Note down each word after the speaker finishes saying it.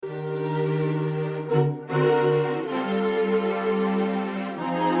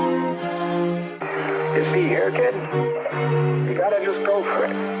hear, kid? You gotta just go for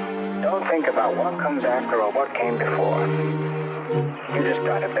it. Don't think about what comes after or what came before. You just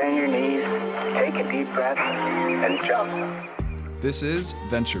gotta bend your knees, take a deep breath, and jump. This is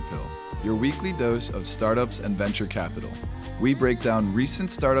Venture Pill, your weekly dose of startups and venture capital. We break down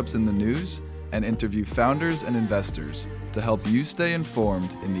recent startups in the news and interview founders and investors to help you stay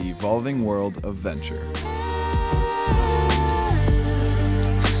informed in the evolving world of venture.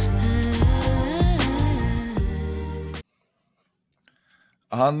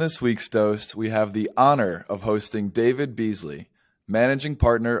 On this week's dose, we have the honor of hosting David Beazley, managing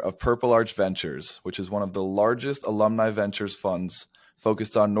partner of Purple Arch Ventures, which is one of the largest alumni ventures funds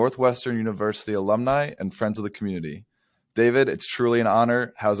focused on Northwestern University alumni and friends of the community. David, it's truly an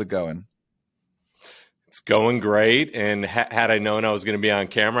honor. How's it going? It's going great. And had I known I was going to be on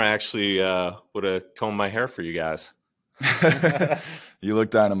camera, I actually would have combed my hair for you guys. You look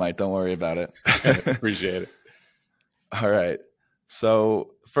dynamite. Don't worry about it. Appreciate it. All right.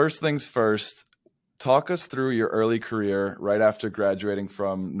 So first things first, talk us through your early career right after graduating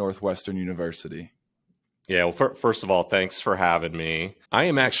from Northwestern University. Yeah, well, first of all, thanks for having me. I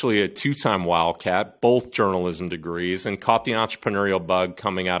am actually a two-time Wildcat, both journalism degrees, and caught the entrepreneurial bug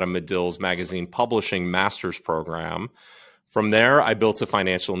coming out of Medill's magazine publishing master's program. From there, I built a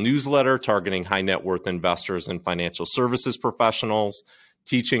financial newsletter targeting high net worth investors and financial services professionals,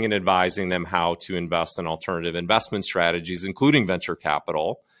 teaching and advising them how to invest in alternative investment strategies, including venture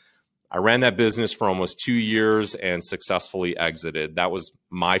capital. I ran that business for almost 2 years and successfully exited. That was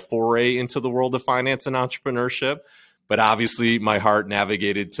my foray into the world of finance and entrepreneurship. But obviously, my heart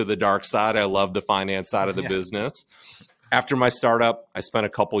navigated to the dark side. I love the finance side of the business. After my startup, I spent a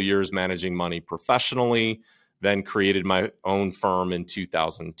couple years managing money professionally, then created my own firm in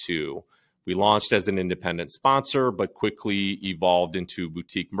 2002. We launched as an independent sponsor, but quickly evolved into a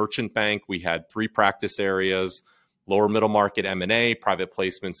boutique merchant bank. We had 3 practice areas: lower middle market M&A, private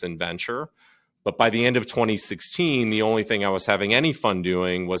placements, and venture. But by the end of 2016, the only thing I was having any fun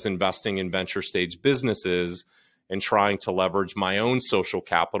doing was investing in venture stage businesses and trying to leverage my own social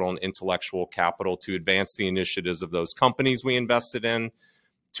capital and intellectual capital to advance the initiatives of those companies we invested in,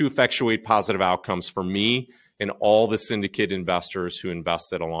 to effectuate positive outcomes for me and all the syndicate investors who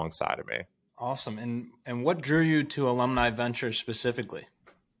invested alongside of me. Awesome. And what drew you to Alumni Ventures specifically?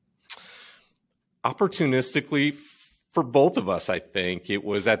 Opportunistically, for both of us, I think. It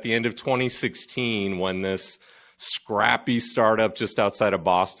was at the end of 2016 when this scrappy startup just outside of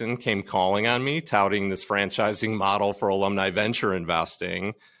Boston came calling on me, touting this franchising model for alumni venture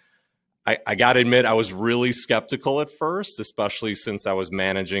investing. I got to admit, I was really skeptical at first, especially since I was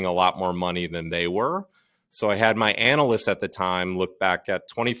managing a lot more money than they were. So I had my analyst at the time look back at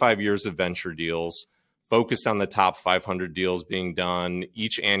 25 years of venture deals, focused on the top 500 deals being done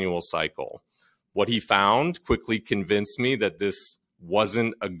each annual cycle. What he found quickly convinced me that this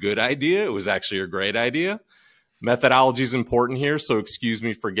wasn't a good idea. It was actually a great idea. Methodology is important here, so excuse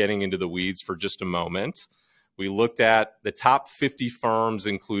me for getting into the weeds for just a moment. We looked at the top 50 firms,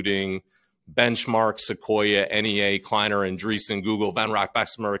 including Benchmark, Sequoia, NEA, Kleiner, Andreessen, Google, Venrock,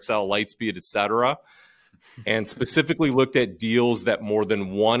 Bessemer, Excel, Lightspeed, et cetera, and specifically looked at deals that more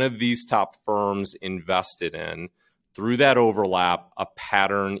than one of these top firms invested in. Through that overlap, a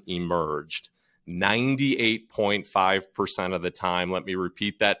pattern emerged. 98.5% of the time, let me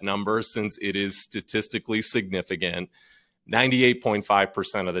repeat that number since it is statistically significant,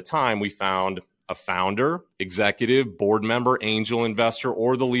 98.5% of the time we found a founder, executive, board member, angel investor,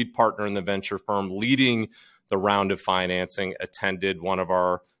 or the lead partner in the venture firm leading the round of financing attended one of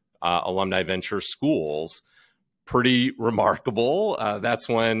our alumni venture schools. Pretty remarkable. That's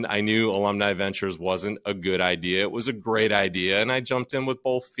when I knew Alumni Ventures wasn't a good idea. It was a great idea, and I jumped in with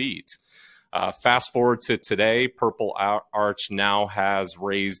both feet. Fast forward to today, Purple Arch now has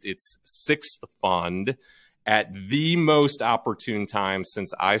raised its 6th fund at the most opportune time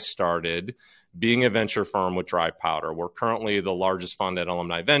since I started being a venture firm with dry powder. We're currently the largest fund at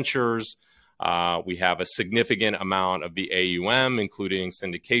Alumni Ventures. We have a significant amount of the AUM, including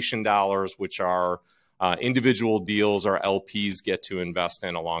syndication dollars, which are individual deals our LPs get to invest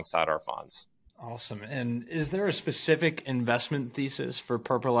in alongside our funds. Awesome. And is there a specific investment thesis for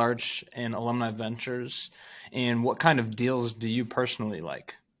Purple Arch and Alumni Ventures? And what kind of deals do you personally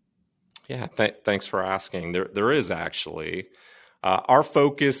like? Yeah, thanks for asking. There is actually. Our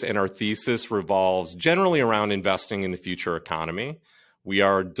focus and our thesis revolves generally around investing in the future economy. We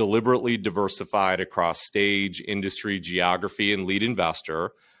are deliberately diversified across stage, industry, geography, and lead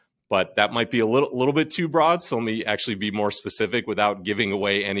investor. But that might be a little bit too broad, so let me actually be more specific without giving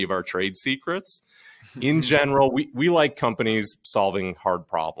away any of our trade secrets. In general, we like companies solving hard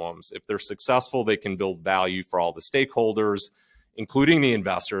problems. If they're successful, they can build value for all the stakeholders, including the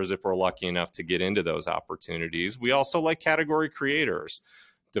investors, if we're lucky enough to get into those opportunities. We also like category creators,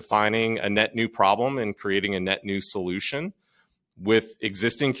 defining a net new problem and creating a net new solution. With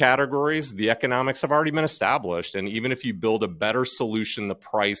existing categories, the economics have already been established. And even if you build a better solution, the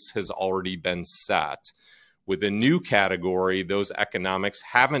price has already been set. With a new category, those economics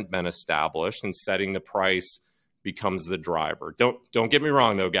haven't been established, and setting the price becomes the driver. Don't get me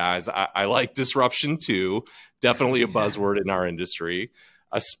wrong, though, guys. I like disruption, too. Definitely a buzzword in our industry,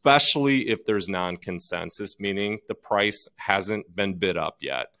 especially if there's non-consensus, meaning the price hasn't been bid up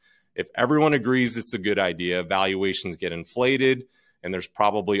yet. If everyone agrees it's a good idea, valuations get inflated, and there's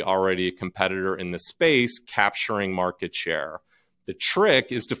probably already a competitor in the space capturing market share. The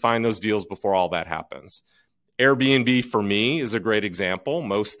trick is to find those deals before all that happens. Airbnb, for me, is a great example.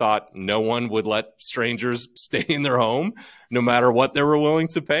 Most thought no one would let strangers stay in their home, no matter what they were willing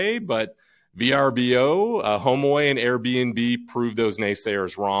to pay. But VRBO, HomeAway, and Airbnb proved those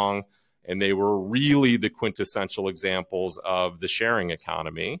naysayers wrong, and they were really the quintessential examples of the sharing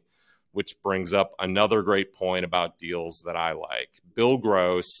economy, which brings up another great point about deals that I like. Bill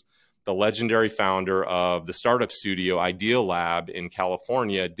Gross, the legendary founder of the startup studio Idea Lab in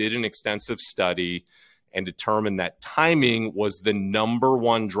California, did an extensive study and determined that timing was the number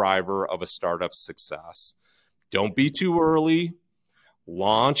one driver of a startup's success. Don't be too early.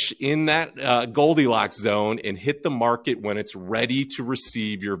 Launch in that Goldilocks zone and hit the market when it's ready to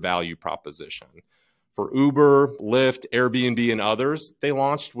receive your value proposition. For Uber, Lyft, Airbnb, and others, they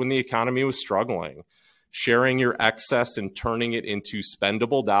launched when the economy was struggling. Sharing your excess and turning it into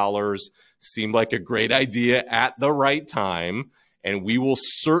spendable dollars seemed like a great idea at the right time, and we will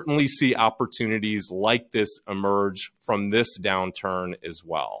certainly see opportunities like this emerge from this downturn as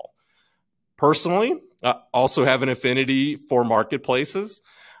well. Personally, also have an affinity for marketplaces.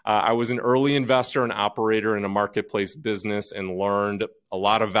 I was an early investor and operator in a marketplace business and learned a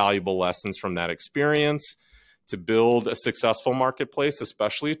lot of valuable lessons from that experience. To build a successful marketplace,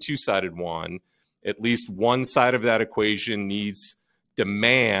 especially a two-sided one, at least one side of that equation needs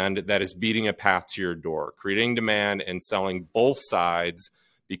demand that is beating a path to your door. Creating demand and selling both sides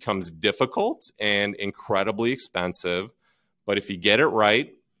becomes difficult and incredibly expensive. But if you get it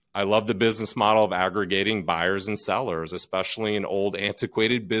right, I love the business model of aggregating buyers and sellers, especially in old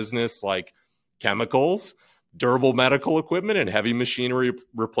antiquated business like chemicals, durable medical equipment, and heavy machinery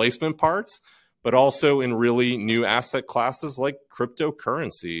replacement parts, but also in really new asset classes like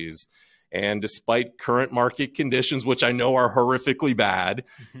cryptocurrencies. And despite current market conditions, which I know are horrifically bad,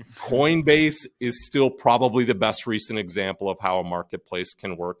 Coinbase is still probably the best recent example of how a marketplace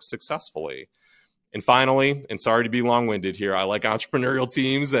can work successfully. And finally, and sorry to be long-winded here, I like entrepreneurial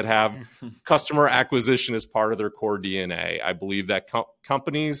teams that have customer acquisition as part of their core DNA. I believe that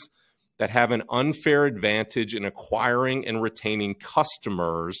companies that have an unfair advantage in acquiring and retaining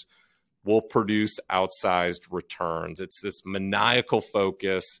customers will produce outsized returns. It's this maniacal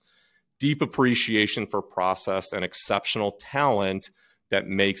focus, deep appreciation for process, and exceptional talent that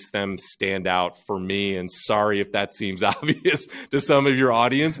makes them stand out for me. And sorry if that seems obvious to some of your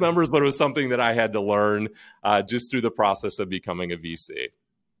audience members, but it was something that I had to learn just through the process of becoming a VC.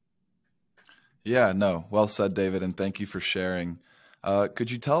 Yeah, no, well said, David, and thank you for sharing.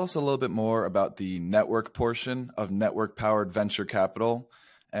 Could you tell us a little bit more about the network portion of network-powered venture capital,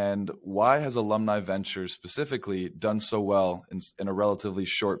 and why has Alumni Ventures specifically done so well in a relatively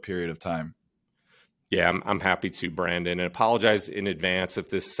short period of time? Yeah, I'm happy to, Brandon, and apologize in advance if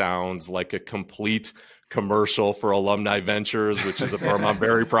this sounds like a complete commercial for Alumni Ventures, which is a firm I'm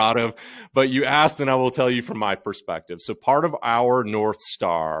very proud of. But you asked, and I will tell you from my perspective. So part of our North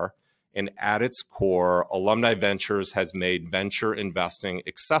Star, and at its core, Alumni Ventures has made venture investing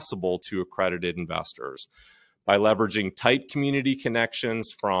accessible to accredited investors. By leveraging tight community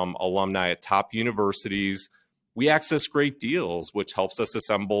connections from alumni at top universities, we access great deals, which helps us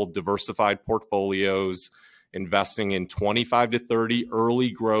assemble diversified portfolios, investing in 25 to 30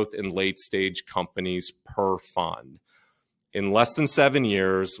 early growth and late stage companies per fund. In less than 7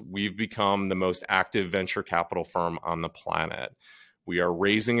 years, we've become the most active venture capital firm on the planet. We are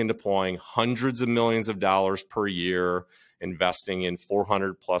raising and deploying hundreds of millions of dollars per year, investing in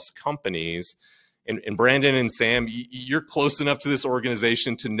 400 plus companies. And Brandon and Sam, you're close enough to this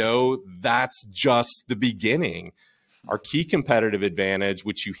organization to know that's just the beginning. Our key competitive advantage,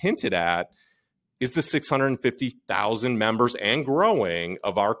 which you hinted at, is the 650,000 members and growing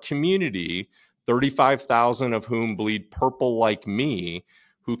of our community, 35,000 of whom bleed purple like me,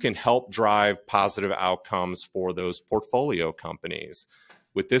 who can help drive positive outcomes for those portfolio companies.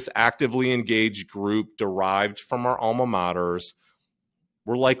 With this actively engaged group derived from our alma maters,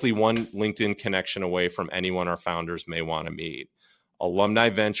 we're likely one LinkedIn connection away from anyone our founders may want to meet. Alumni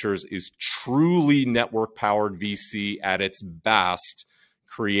Ventures is truly network-powered VC at its best,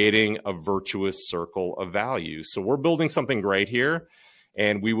 creating a virtuous circle of value. So we're building something great here,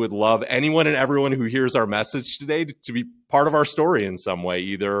 and we would love anyone and everyone who hears our message today to be part of our story in some way,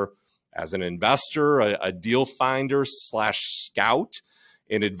 either as an investor, a deal finder / scout,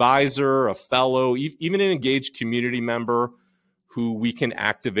 an advisor, a fellow, even an engaged community member who we can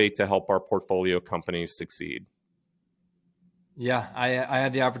activate to help our portfolio companies succeed. Yeah, I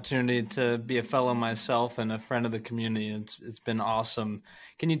had the opportunity to be a fellow myself and a friend of the community. It's been awesome.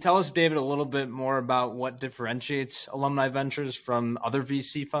 Can you tell us, David, a little bit more about what differentiates Alumni Ventures from other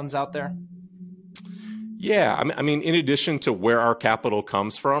VC funds out there? Yeah, I mean, in addition to where our capital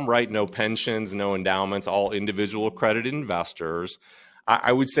comes from, right? No pensions, no endowments, all individual accredited investors.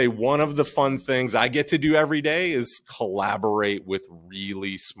 I would say one of the fun things I get to do every day is collaborate with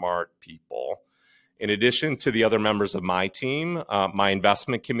really smart people. In addition to the other members of my team, my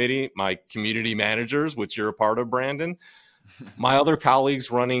investment committee, my community managers, which you're a part of, Brandon, my other colleagues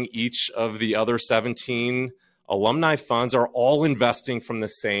running each of the other 17 alumni funds are all investing from the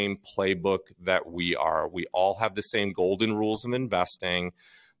same playbook that we are. We all have the same golden rules of investing.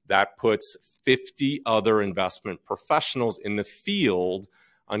 That puts 50 other investment professionals in the field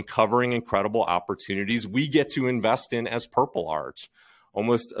uncovering incredible opportunities we get to invest in as Purple Arch.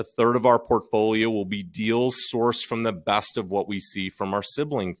 Almost a third of our portfolio will be deals sourced from the best of what we see from our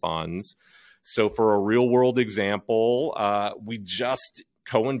sibling funds. So for a real world example, we just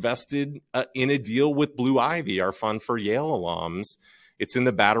co-invested in a deal with Blue Ivy, our fund for Yale alums. It's in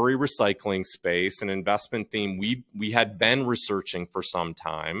the battery recycling space, an investment theme we had been researching for some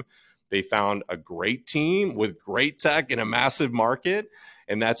time. They found a great team with great tech in a massive market.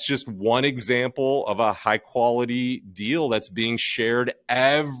 And that's just one example of a high quality deal that's being shared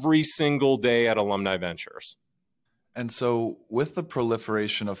every single day at Alumni Ventures. And so with the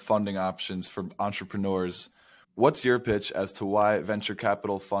proliferation of funding options for entrepreneurs, what's your pitch as to why venture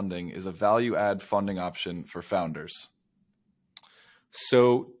capital funding is a value add funding option for founders?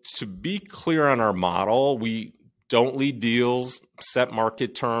 So to be clear on our model, we don't lead deals, set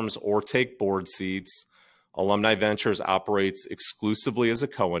market terms, or take board seats. Alumni Ventures operates exclusively as a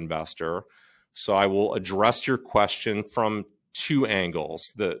co-investor. So I will address your question from two angles.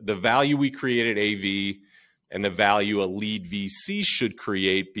 The value we create at AV and the value a lead VC should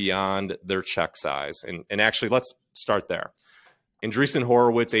create beyond their check size. And actually, let's start there. Andreessen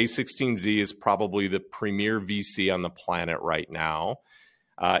Horowitz, A16Z, is probably the premier VC on the planet right now.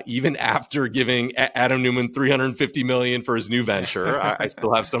 Even after giving Adam Newman $350 million for his new venture, I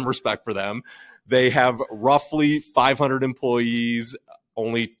still have some respect for them. They have roughly 500 employees.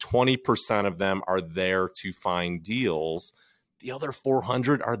 Only 20% of them are there to find deals. The other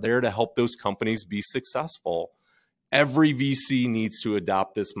 400 are there to help those companies be successful. Every VC needs to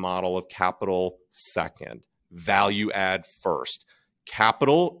adopt this model of capital second, value add first.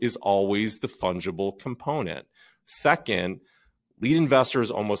 Capital is always the fungible component. Second, lead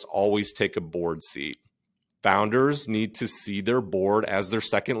investors almost always take a board seat. Founders need to see their board as their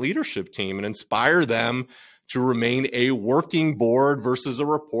second leadership team and inspire them to remain a working board versus a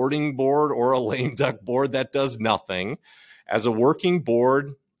reporting board or a lame duck board that does nothing. As a working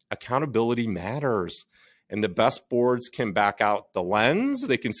board, accountability matters. And the best boards can back out the lens.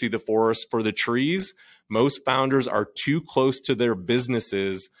 They can see the forest for the trees. Most founders are too close to their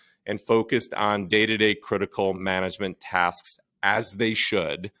businesses and focused on day-to-day critical management tasks, as they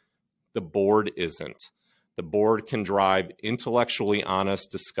should. The board isn't. The board can drive intellectually honest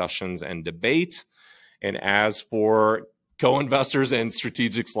discussions and debate. And as for co-investors and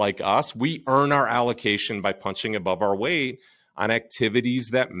strategics like us, we earn our allocation by punching above our weight on activities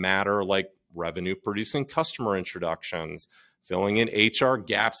that matter, like revenue-producing customer introductions, filling in HR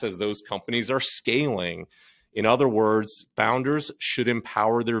gaps as those companies are scaling. In other words, founders should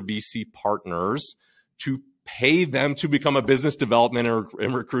empower their VC partners to pay them to become a business development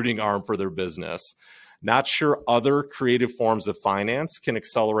and recruiting arm for their business. Not sure other creative forms of finance can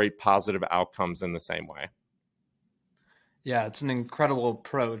accelerate positive outcomes in the same way. Yeah, it's an incredible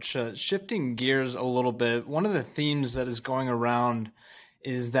approach. Shifting gears a little bit, one of the themes that is going around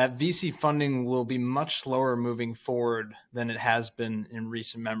is that VC funding will be much slower moving forward than it has been in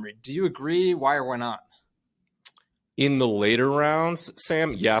recent memory. Do you agree? Why or why not? In the later rounds,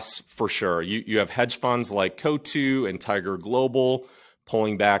 Sam, yes, for sure. You have hedge funds like Coatue and Tiger Global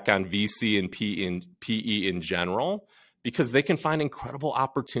pulling back on VC and PE in general because they can find incredible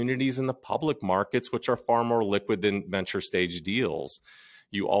opportunities in the public markets, which are far more liquid than venture stage deals.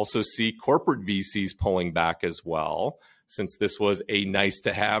 You also see corporate VCs pulling back as well, since this was a nice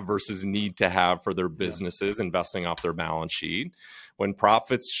to have versus need to have for their businesses, investing off their balance sheet. When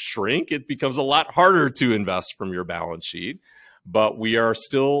profits shrink, it becomes a lot harder to invest from your balance sheet. But we are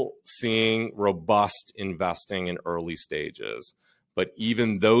still seeing robust investing in early stages. But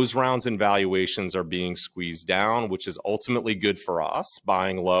even those rounds and valuations are being squeezed down, which is ultimately good for us,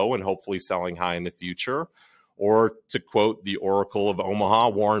 buying low and hopefully selling high in the future. Or to quote the Oracle of Omaha,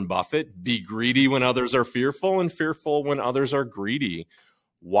 Warren Buffett, be greedy when others are fearful and fearful when others are greedy.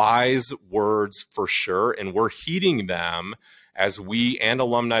 Wise words for sure. And we're heeding them as we and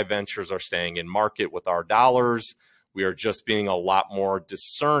Alumni Ventures are staying in market with our dollars. We are just being a lot more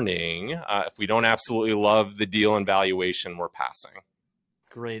discerning. If we don't absolutely love the deal and valuation, we're passing.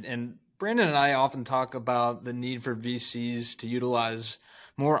 Great. And Brandon and I often talk about the need for VCs to utilize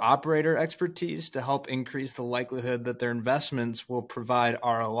more operator expertise to help increase the likelihood that their investments will provide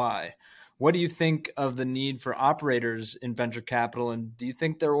ROI. What do you think of the need for operators in venture capital? And do you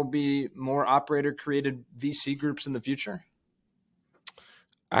think there will be more operator-created VC groups in the future?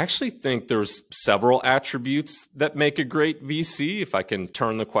 I actually think there's several attributes that make a great VC, if I can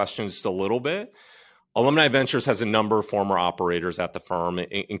turn the question just a little bit. Alumni Ventures has a number of former operators at the firm,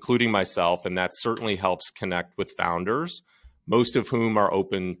 including myself, and that certainly helps connect with founders, most of whom are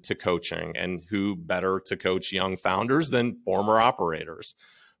open to coaching. And who better to coach young founders than former operators?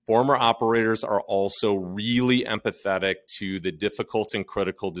 Former operators are also really empathetic to the difficult and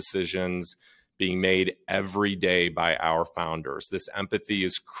critical decisions being made every day by our founders. This empathy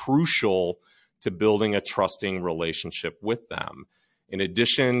is crucial to building a trusting relationship with them. In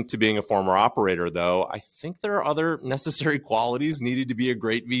addition to being a former operator, though, I think there are other necessary qualities needed to be a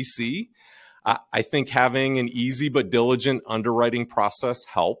great VC. I think having an easy but diligent underwriting process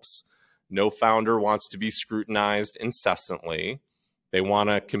helps. No founder wants to be scrutinized incessantly. They want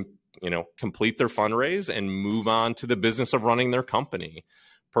to complete their fundraise and move on to the business of running their company.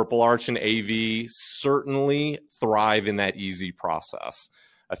 Purple Arch and AV certainly thrive in that easy process.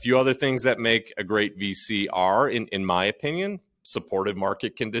 A few other things that make a great VC are, in my opinion, supportive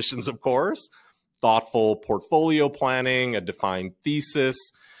market conditions, of course, thoughtful portfolio planning, a defined thesis,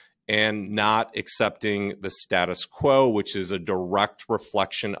 and not accepting the status quo, which is a direct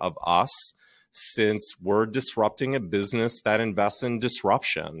reflection of us, since we're disrupting a business that invests in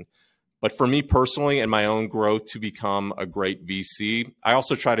disruption. But for me personally and my own growth to become a great VC, I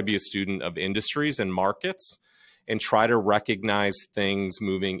also try to be a student of industries and markets and try to recognize things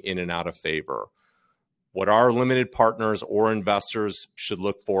moving in and out of favor. What our limited partners or investors should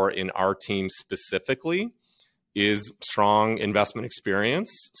look for in our team specifically is strong investment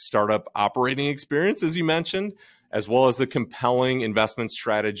experience, startup operating experience, as you mentioned, as well as a compelling investment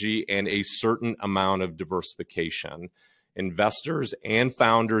strategy and a certain amount of diversification. Investors and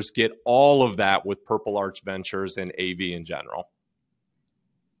founders get all of that with Purple Arch Ventures and AV in general.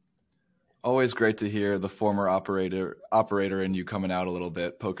 Always great to hear the former operator in you coming out a little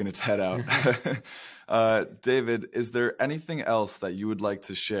bit, poking its head out. David, is there anything else that you would like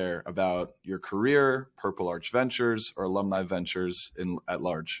to share about your career, Purple Arch Ventures, or Alumni Ventures at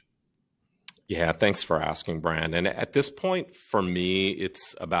large? Yeah, thanks for asking, Brandon. At this point, for me,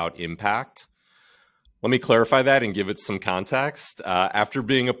 it's about impact. Let me clarify that and give it some context. After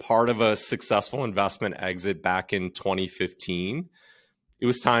being a part of a successful investment exit back in 2015, it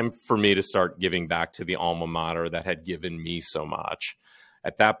was time for me to start giving back to the alma mater that had given me so much.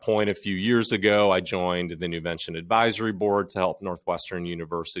 At that point, a few years ago, I joined the New Venture Advisory Board to help Northwestern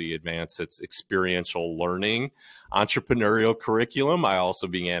University advance its experiential learning entrepreneurial curriculum. I also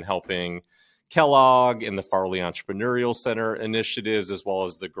began helping Kellogg and the Farley Entrepreneurial Center initiatives, as well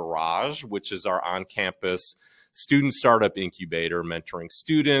as the Garage, which is our on-campus student startup incubator, mentoring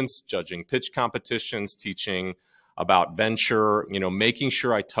students, judging pitch competitions, teaching about venture, making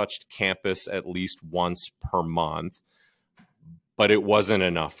sure I touched campus at least once per month. But it wasn't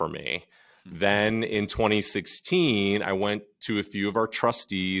enough for me. Then in 2016, I went to a few of our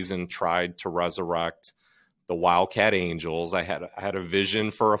trustees and tried to resurrect the Wildcat Angels. I had a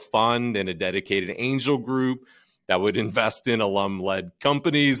vision for a fund and a dedicated angel group that would invest in alum-led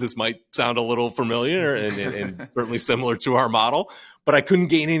companies. This might sound a little familiar and certainly similar to our model, but I couldn't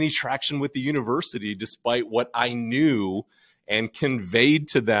gain any traction with the university despite what I knew and conveyed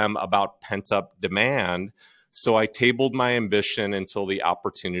to them about pent-up demand. So I tabled my ambition until the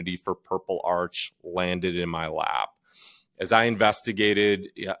opportunity for Purple Arch landed in my lap. As I investigated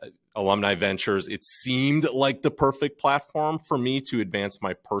Alumni Ventures, it seemed like the perfect platform for me to advance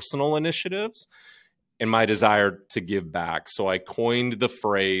my personal initiatives and my desire to give back. So I coined the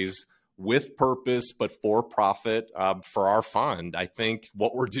phrase with purpose, but for profit for our fund. I think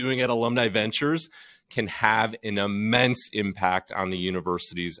what we're doing at Alumni Ventures can have an immense impact on the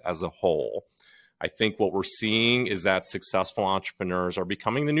universities as a whole. I think what we're seeing is that successful entrepreneurs are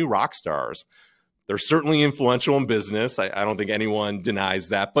becoming the new rock stars. They're certainly influential in business. I don't think anyone denies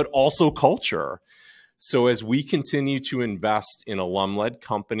that, but also culture. So as we continue to invest in alum-led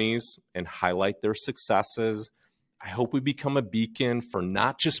companies and highlight their successes, I hope we become a beacon for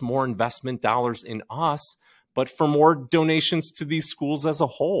not just more investment dollars in us, but for more donations to these schools as a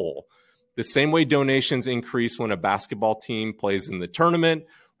whole. The same way donations increase when a basketball team plays in the tournament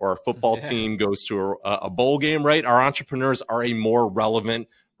or a football team goes to a bowl game, right? Our entrepreneurs are a more relevant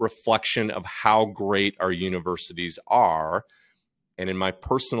reflection of how great our universities are. And in my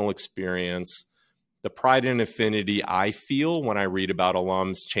personal experience, the pride and affinity I feel when I read about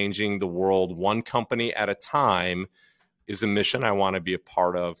alums changing the world one company at a time is a mission I want to be a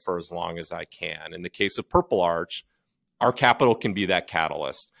part of for as long as I can. In the case of Purple Arch, our capital can be that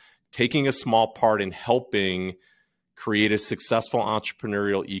catalyst, taking a small part in helping create a successful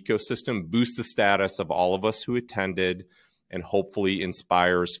entrepreneurial ecosystem, boost the status of all of us who attended, and hopefully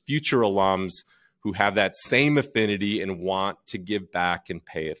inspires future alums who have that same affinity and want to give back and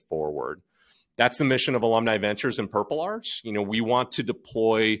pay it forward. That's the mission of Alumni Ventures and Purple Arch. We want to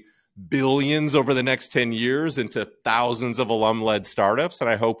deploy billions over the next 10 years into thousands of alum-led startups. And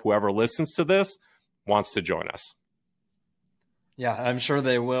I hope whoever listens to this wants to join us. Yeah, I'm sure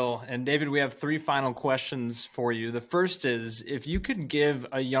they will. And David, we have 3 final questions for you. The first is, if you could give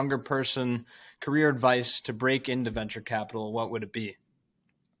a younger person career advice to break into venture capital, what would it be?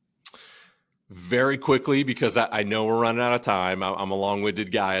 Very quickly, because I know we're running out of time. I'm a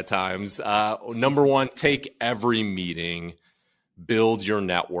long-winded guy at times. Number 1, take every meeting, build your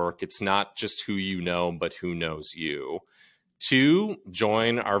network. It's not just who you know, but who knows you. 2,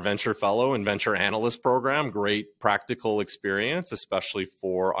 join our Venture Fellow and Venture Analyst program. Great practical experience, especially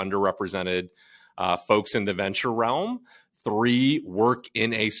for underrepresented folks in the venture realm. 3, work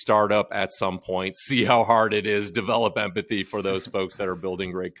in a startup at some point. See how hard it is. Develop empathy for those folks that are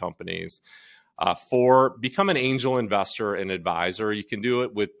building great companies. 4, become an angel investor and advisor. You can do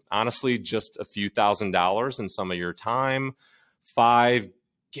it with, honestly, just a few $1,000s and some of your time. 5,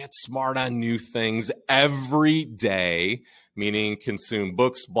 get smart on new things every day, meaning consume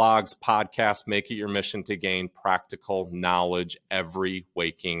books, blogs, podcasts, make it your mission to gain practical knowledge every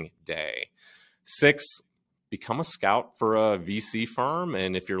waking day. 6, become a scout for a VC firm.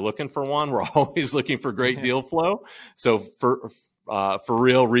 And if you're looking for one, we're always looking for great deal flow. So for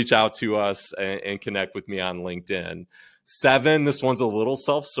real, reach out to us and connect with me on LinkedIn. 7, this one's a little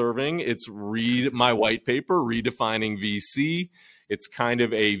self-serving. It's read my white paper, Redefining VC. It's kind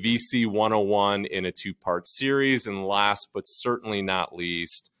of a VC 101 in a 2-part series. And last, but certainly not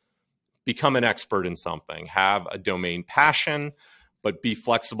least, become an expert in something. Have a domain passion, but be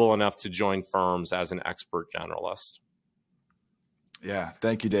flexible enough to join firms as an expert generalist. Yeah,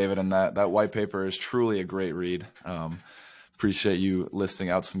 thank you, David. And that white paper is truly a great read. Appreciate you listing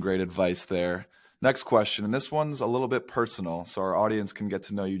out some great advice there. Next question, and this one's a little bit personal, so our audience can get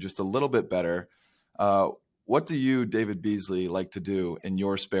to know you just a little bit better. What do you, David Beazley, like to do in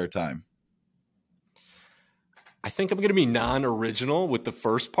your spare time? I think I'm going to be non-original with the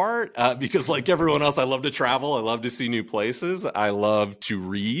first part because like everyone else, I love to travel. I love to see new places. I love to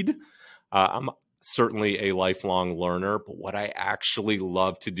read. I'm certainly a lifelong learner, but what I actually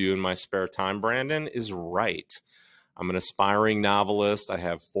love to do in my spare time, Brandon, is write. I'm an aspiring novelist. I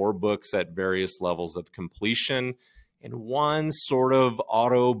have 4 books at various levels of completion and 1 sort of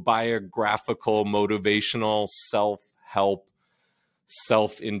autobiographical, motivational, self-help,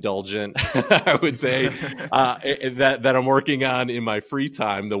 self-indulgent, I would say, that I'm working on in my free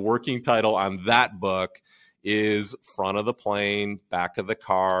time. The working title on that book is Front of the Plane, Back of the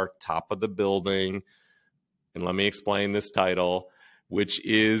Car, Top of the Building. And let me explain this title, which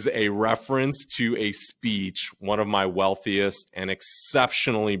is a reference to a speech one of my wealthiest and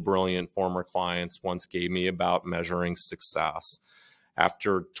exceptionally brilliant former clients once gave me about measuring success.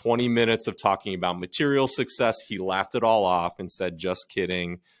 After 20 minutes of talking about material success, he laughed it all off and said, "Just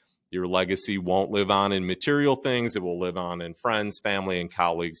kidding. Your legacy won't live on in material things. It will live on in friends, family, and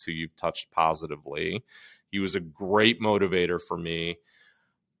colleagues who you've touched positively." He was a great motivator for me.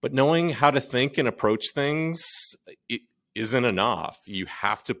 But knowing how to think and approach things, it isn't enough. You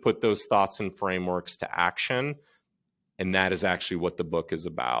have to put those thoughts and frameworks to action. And that is actually what the book is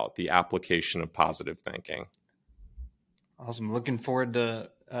about, the application of positive thinking. Awesome. Looking forward to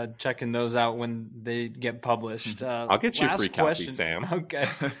checking those out when they get published. I'll get you a free copy, Sam. Okay.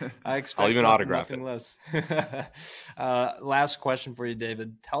 I expect I'll even autograph nothing it. less. Last question for you,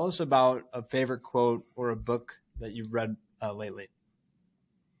 David. Tell us about a favorite quote or a book that you've read lately.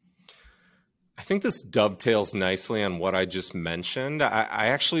 I think this dovetails nicely on what I just mentioned. I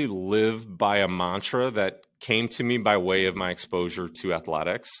actually live by a mantra that came to me by way of my exposure to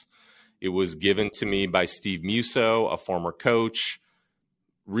athletics. It was given to me by Steve Musso, a former coach,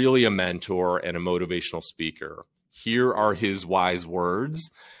 really a mentor and a motivational speaker. Here are his wise words.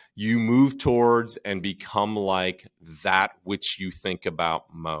 You move towards and become like that which you think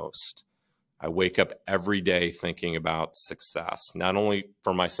about most. I wake up every day thinking about success, not only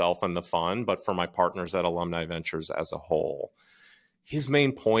for myself and the fund, but for my partners at Alumni Ventures as a whole. His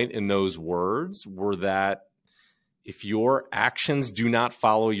main point in those words were that if your actions do not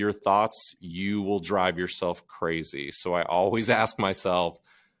follow your thoughts, you will drive yourself crazy. So I always ask myself,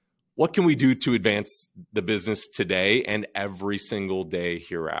 what can we do to advance the business today and every single day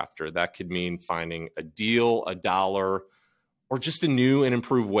hereafter? That could mean finding a deal, a dollar, or just a new and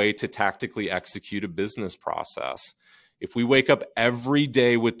improved way to tactically execute a business process. If we wake up every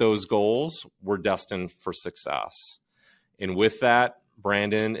day with those goals, we're destined for success. And with that,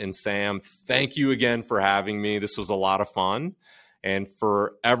 Brandon and Sam, thank you again for having me. This was a lot of fun. And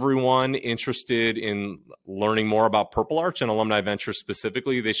for everyone interested in learning more about Purple Arch and Alumni Ventures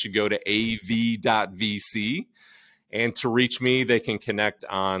specifically, they should go to av.vc. And to reach me, they can connect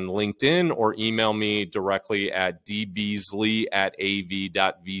on LinkedIn or email me directly at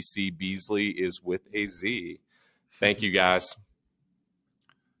dbeazley@av.vc. Beazley is with a Z. Thank you, guys.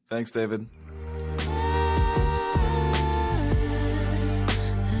 Thanks, David.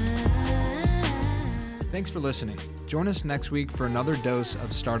 Thanks for listening. Join us next week for another dose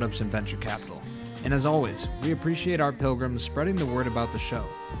of startups and venture capital. And as always, we appreciate our pilgrims spreading the word about the show.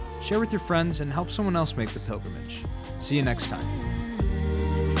 Share with your friends and help someone else make the pilgrimage. See you next time.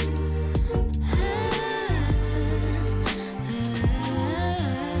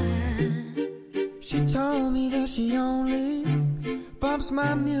 She told me that she only bumps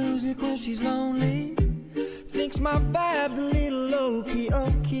my music when she's lonely. Thinks my vibe's a little low-key,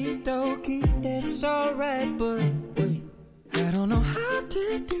 okie dokie, that's alright, but wait, I don't know how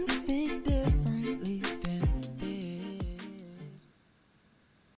to do things different.